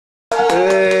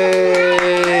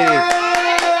Hey.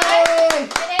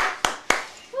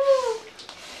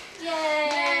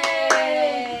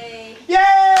 Yay!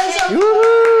 Yes!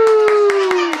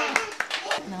 Woohoo!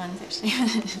 No one's actually.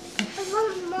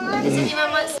 Is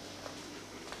anyone wants?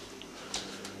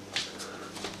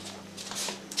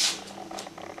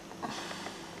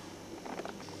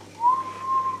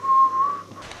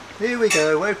 Here we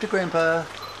go, wave to Grandpa.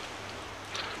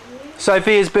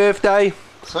 Sophia's birthday.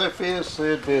 Sophia's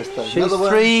third birthday. She's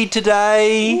 3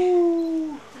 today.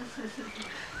 Ooh.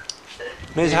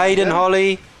 There's Hayden,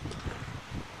 Holly,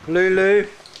 Lulu,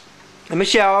 and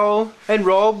Michelle, and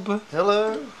Rob.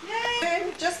 Hello. Yay!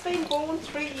 We've just been born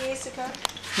 3 years ago.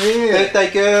 Yeah. Birthday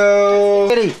girl.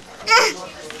 Kitty.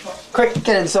 Quick,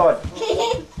 get inside.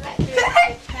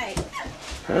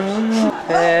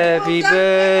 Happy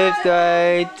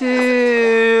birthday to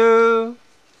you.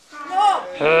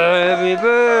 Happy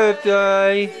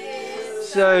birthday,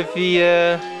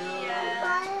 Sophia.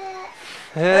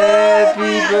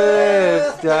 Happy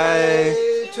birthday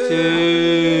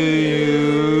to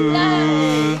you.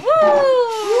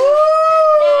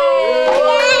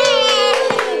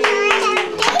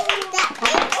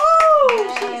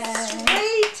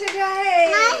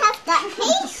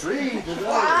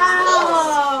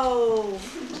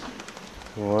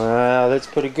 Wow, that's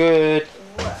pretty good.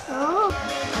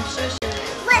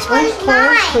 Which one's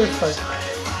mine?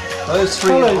 Those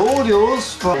 3 are all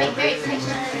yours.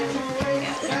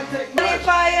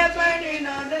 Fire burning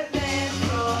on the dance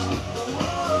floor.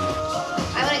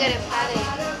 I want to go to a party.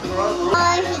 No,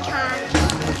 he can't.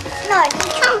 No, he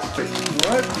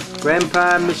can't.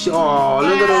 Grandpa and Michelle. Oh,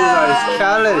 look at all those Oh,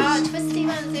 colours. twisty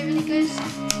ones, they're really good. You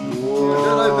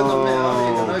can open them now.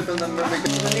 You can open them when we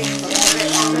get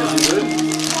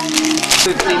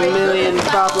 50 million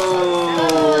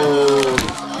bubbles.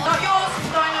 Not yours,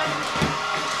 Dino.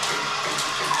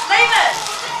 Leave it!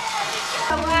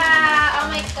 Oh, wow, oh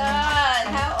my god,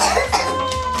 how awesome.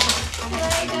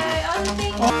 There we go, oh the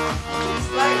big one.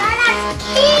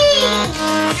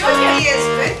 You'll get his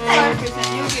birthday present.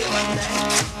 You'll get one day.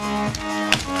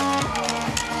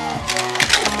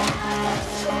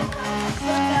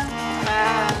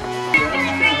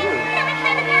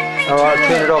 Alright,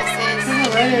 turn it off.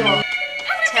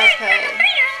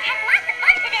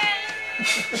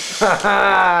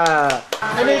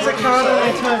 And there's a card on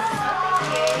it too.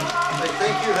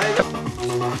 Thank you, Hayden.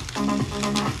 Hayden.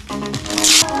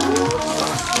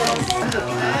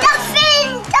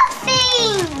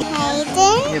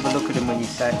 Have a look at him when you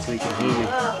say it so he can hear you.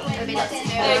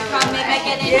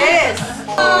 Yes.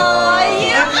 Oh,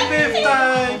 yeah. Happy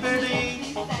birthday,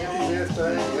 Birdie. Happy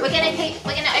birthday.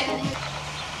 We're gonna open it.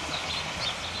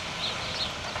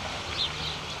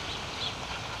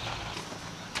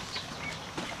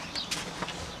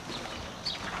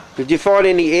 Did you find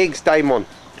any eggs, Damon?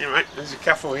 Yeah, mate, there's a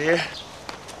couple here.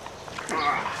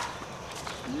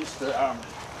 Used to,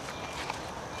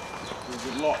 there's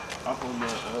a lot up on the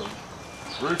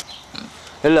roof.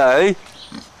 Hello.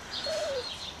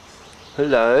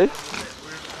 Hello.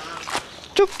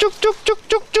 Chook, chook, chook, chook,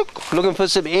 chook, chook. Looking for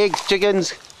some eggs,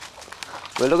 chickens.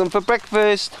 We're looking for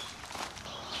breakfast.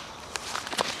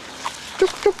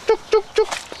 Chook, chook, chook, chook, chook.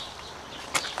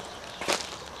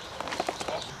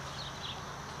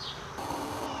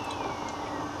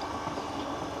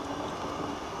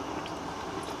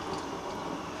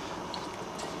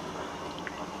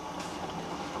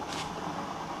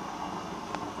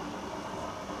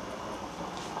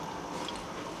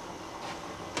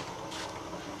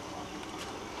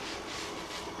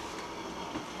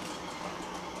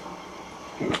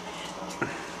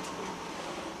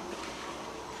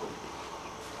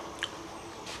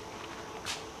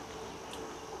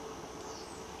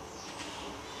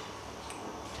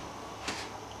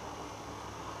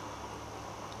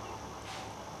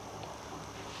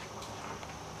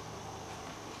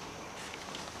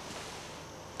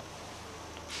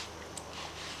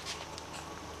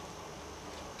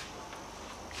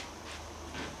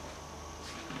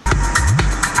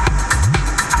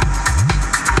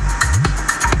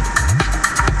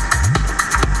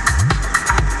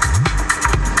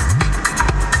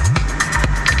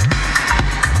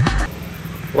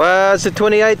 Well, it's the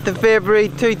 28th of February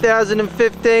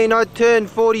 2015. I turned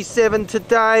 47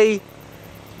 today.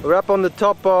 We're up on the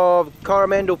top of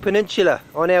Coromandel Peninsula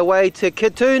on our way to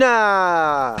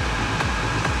Katuna.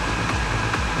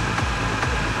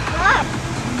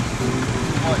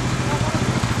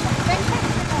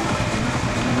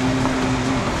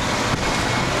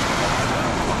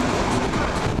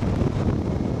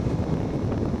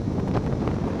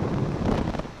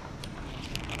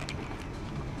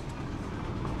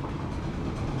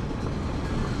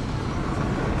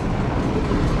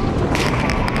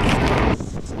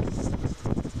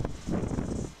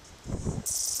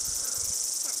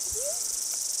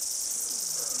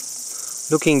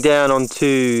 looking down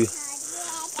onto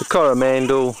the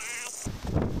Coromandel.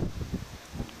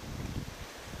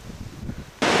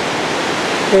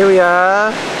 Here we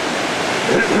are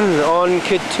on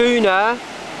Katuna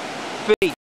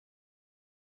Beach.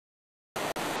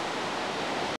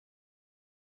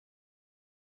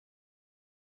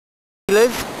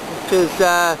 Liz, which is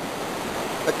a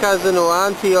cousin or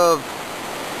auntie of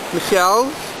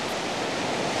Michelle's.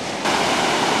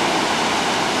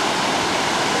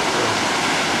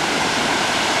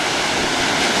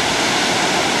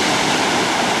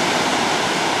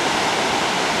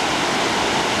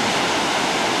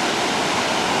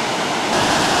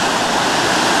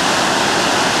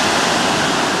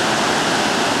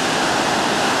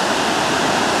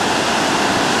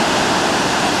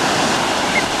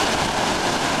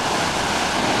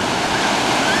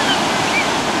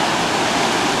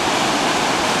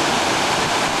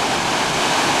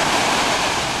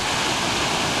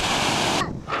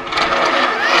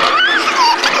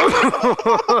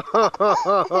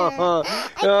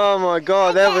 Oh my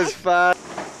god, that was fun.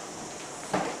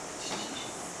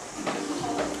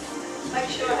 Make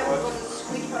sure I haven't got a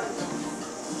squeak on.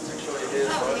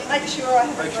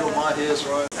 Make sure my hair's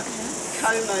right.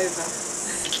 Comb over.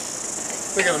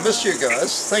 We're going to miss you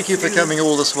guys. Thank you for coming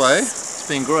all this way. It's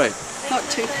been great. Not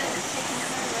too far.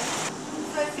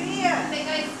 Sophia!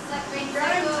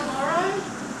 Tomorrow?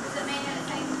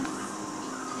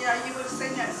 Yeah, you would have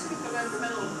seen that squiggle in the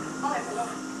middle. I'll have a look.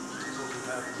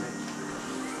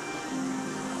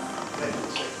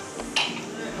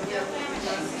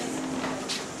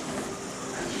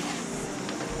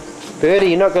 Birdie,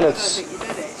 you're not going to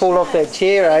fall off that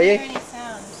chair, are you?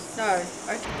 No.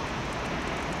 Okay.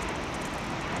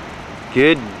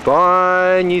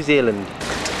 Goodbye, New Zealand.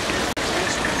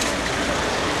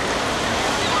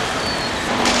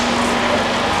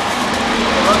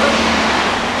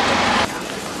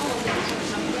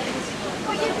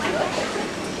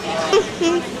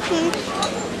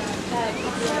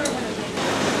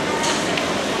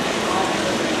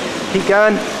 Keep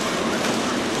going.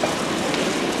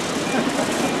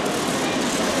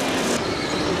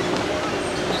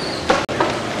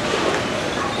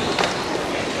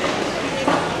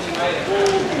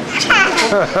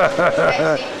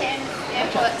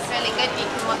 Airport's really good, you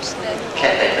can watch the...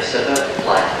 Cathay Pacific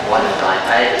Flight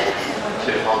 198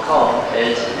 to Hong Kong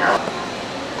is now.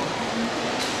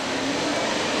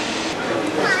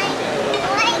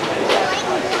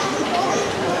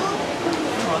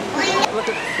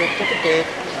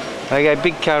 Okay,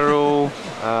 big Carol.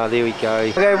 There we go.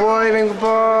 Okay, waving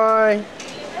goodbye.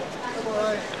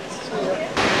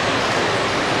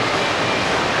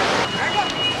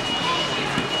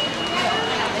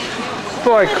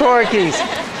 Boy, crikeys.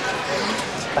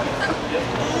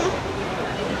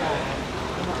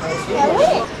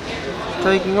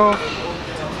 Taking off.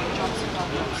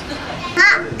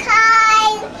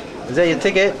 Is that your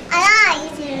ticket?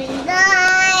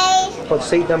 What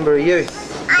seat number are you?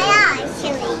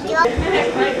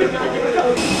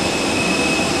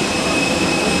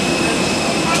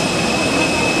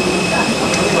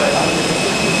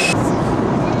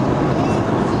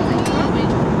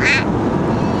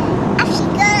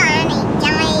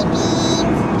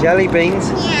 Jelly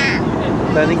beans? Yeah.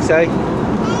 Don't think so.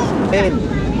 Land.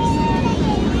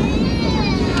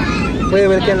 Where are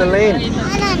we going to land?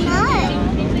 I don't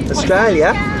know.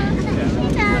 Australia?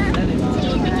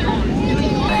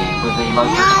 With the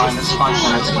local time is 5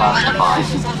 minutes past 5.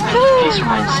 Please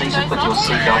remain seated with your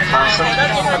seatbelt fastened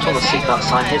until the seatbelt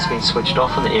sign has been switched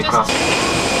off and the aircraft.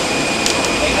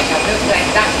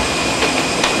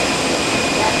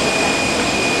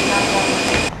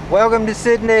 Welcome to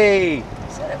Sydney.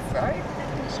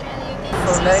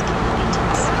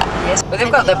 Yes, well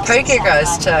they've got the puka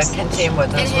goes to contend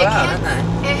with as well, don't they?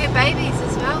 And her babies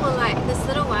as well, well, like this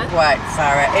little one. Wait,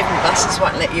 far out. Even buses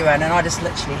won't let you in, and I just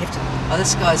literally have to. Oh,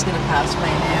 this guy's going to pass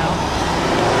me now.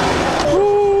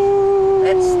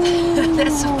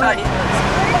 That's the way.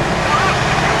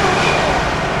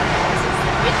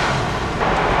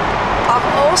 I've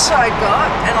also got,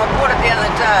 and I bought it the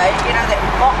other day. You know that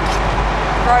mock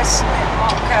roast, that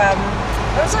mock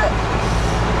what is it?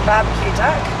 Barbecue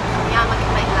duck. Yeah, I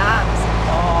can make labs.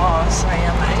 Oh, so Do you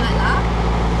yummy. like lab?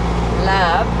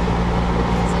 Lab.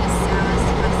 Sort of sour,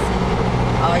 spicy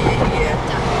Oh yeah.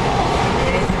 duck.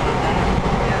 Anything like that.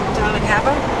 Yeah. Darling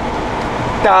Harbour.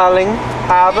 Darling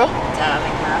Harbour.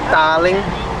 Darling Harbour.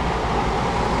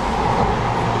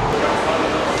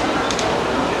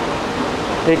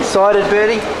 Darling. Excited,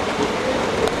 Birdie?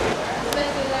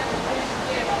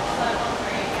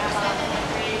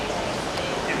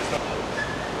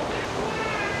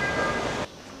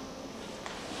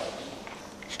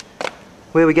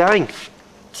 Where are we going? To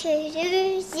the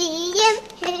museum,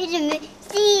 to the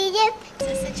museum.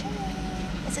 Is this a train?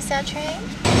 Is this our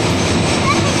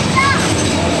train?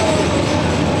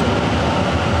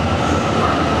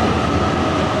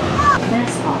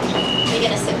 We're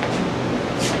gonna sit.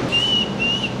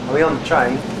 Are we on the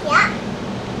train? Yeah.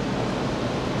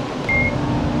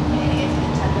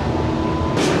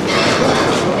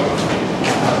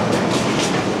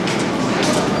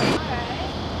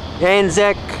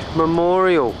 Anzac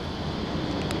Memorial.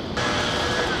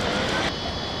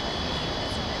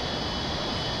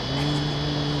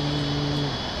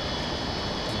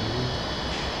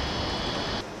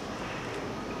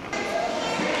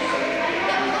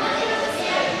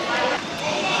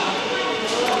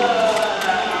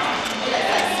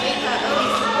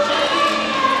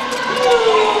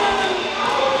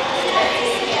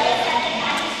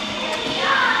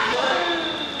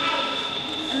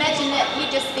 Imagine that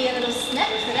you just be a little snip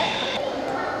for that.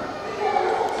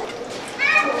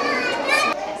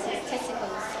 That's his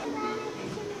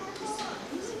testicles.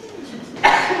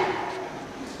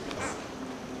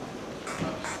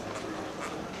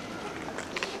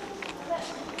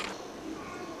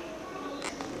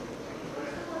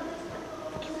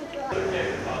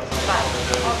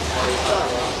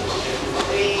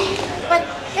 But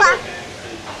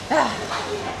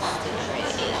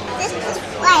This is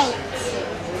white.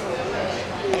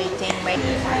 18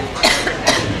 wait.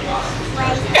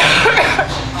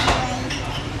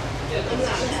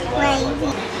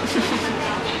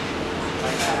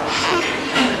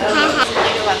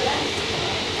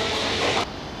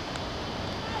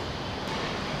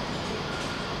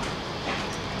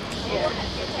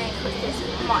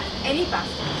 Come on, any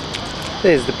bus.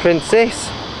 There's the princess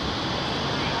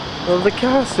of the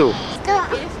castle.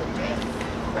 Beautiful dress.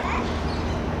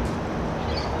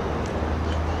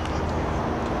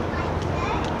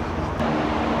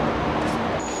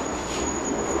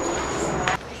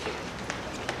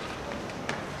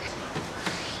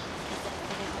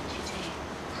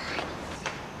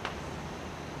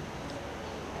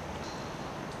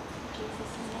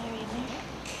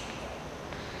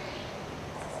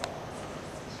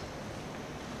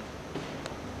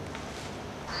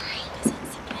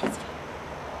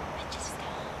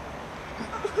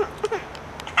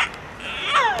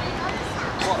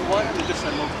 Why don't we just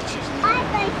say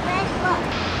multitudes?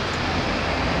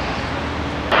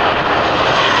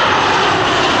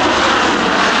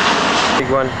 Big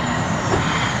one.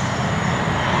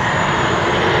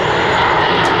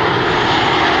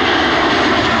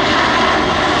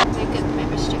 They're good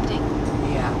at restricting.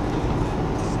 Yeah.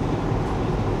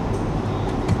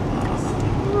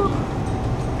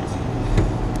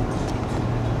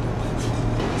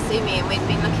 You see me, and we'd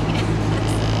been looking at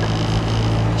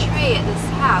this tree at this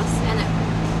house, and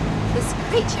this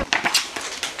creature.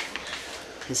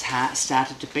 His heart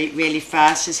started to beat really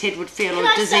fast. His head would feel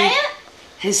all dizzy. Say it?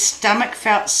 His stomach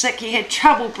felt sick. He had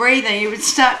trouble breathing. He would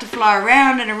start to fly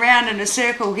around and around in a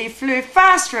circle. He flew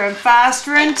faster and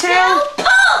faster until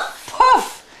poof!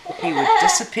 poof! He would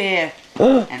disappear.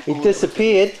 And He all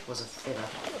disappeared. it was a feather.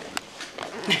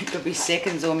 It could be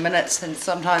seconds or minutes and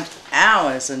sometimes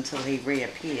hours until he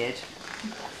reappeared.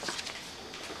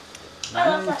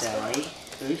 One day,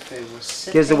 Bufu was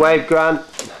sitting Gives a wave, Grant.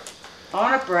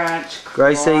 on a branch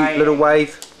Gracie, crying. little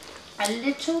wave. A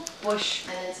little bush.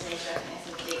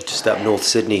 Just up North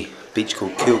Sydney, beach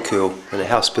called Curl, and a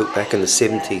house built back in the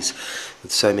 70s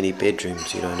with so many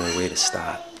bedrooms you don't know where to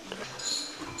start.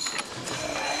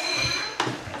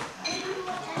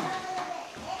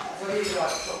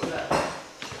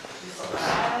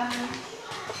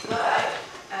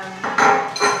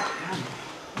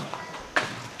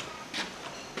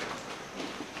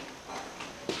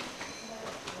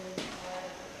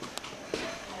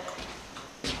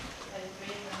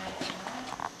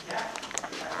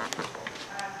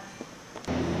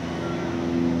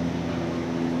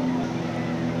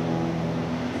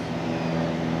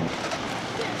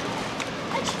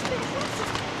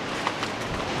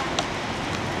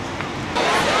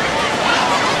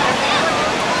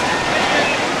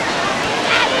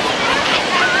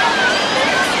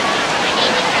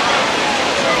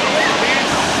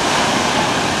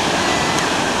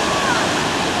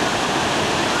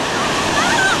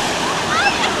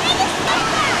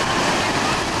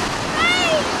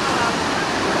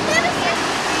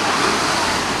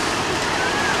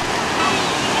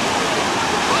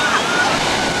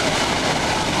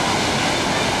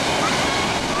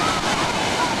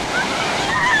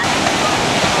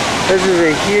 This is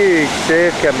a huge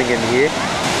surf coming in here.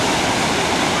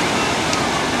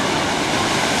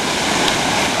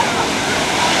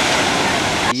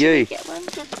 You. Get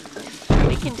one.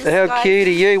 disguise. How cute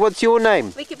are you? What's your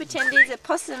name? We could pretend he's a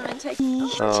possum and take.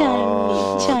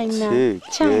 Oh, too cute.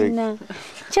 China.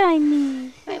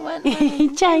 China. I want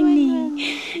China.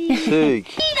 Too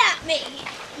cute. at me.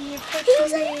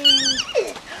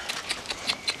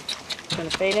 Gonna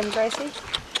feed him, Gracie?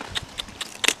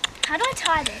 How do I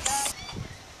tie this?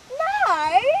 No.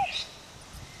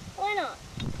 Why not?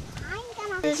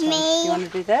 This is me. You want to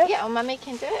do that? Yeah, or Mummy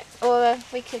can do it. Or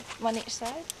we could one each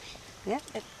side. Yeah.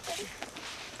 Okay,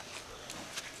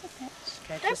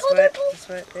 Don't just pull, work, don't pull. just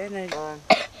work there. No.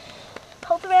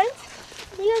 Hold the reins.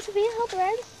 You guys, Sophia, hold the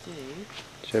reins.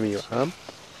 Show me your arm.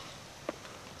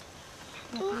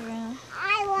 I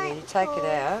want Yeah, you take it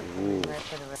out.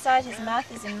 Inside his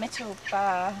mouth is a metal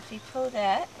bar. If you pull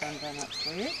that, Done up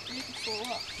for you. you can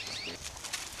fall off.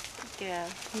 Good girl.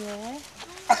 Yeah.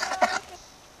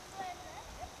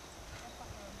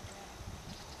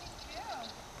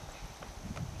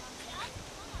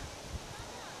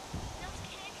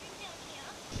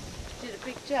 Did a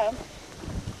big jump.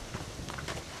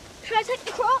 Should I take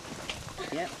the crop?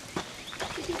 Yep.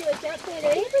 You can do a jump there,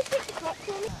 Daddy. Please take the crop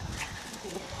for me.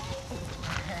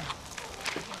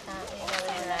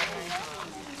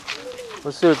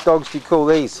 What sort of dogs do you call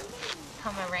these?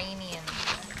 Pomeranian.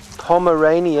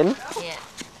 Pomeranian? Yeah.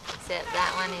 Except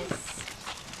that one is a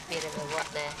bit of a what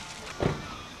there.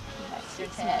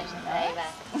 Straight like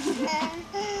that.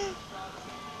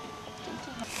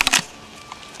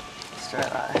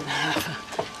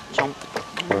 Jump.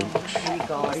 Here you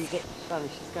go. You get funny.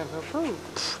 She's going for a poo.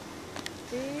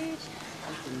 Dude.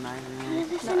 That's amazing.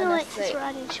 This is Not enough Alexis sleep.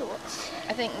 riding shorts.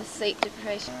 I think the sleep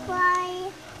deprivation.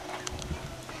 Why?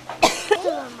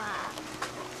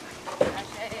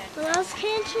 Well, I was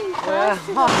catching first.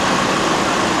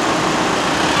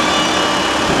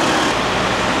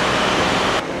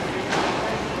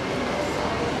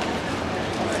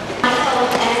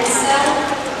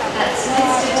 That's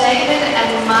Mr. David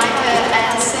and Micah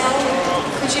Ansell.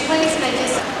 Could you please make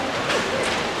yourself...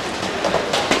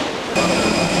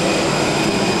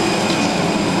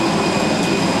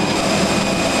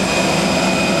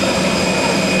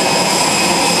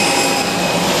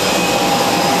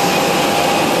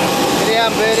 Get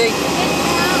down, Birdie.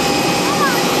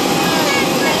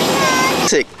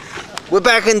 Sick. We're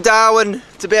back in Darwin.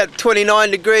 It's about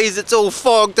 29 degrees. It's all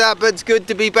fogged up. It's good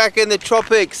to be back in the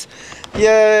tropics.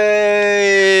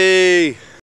 Yay!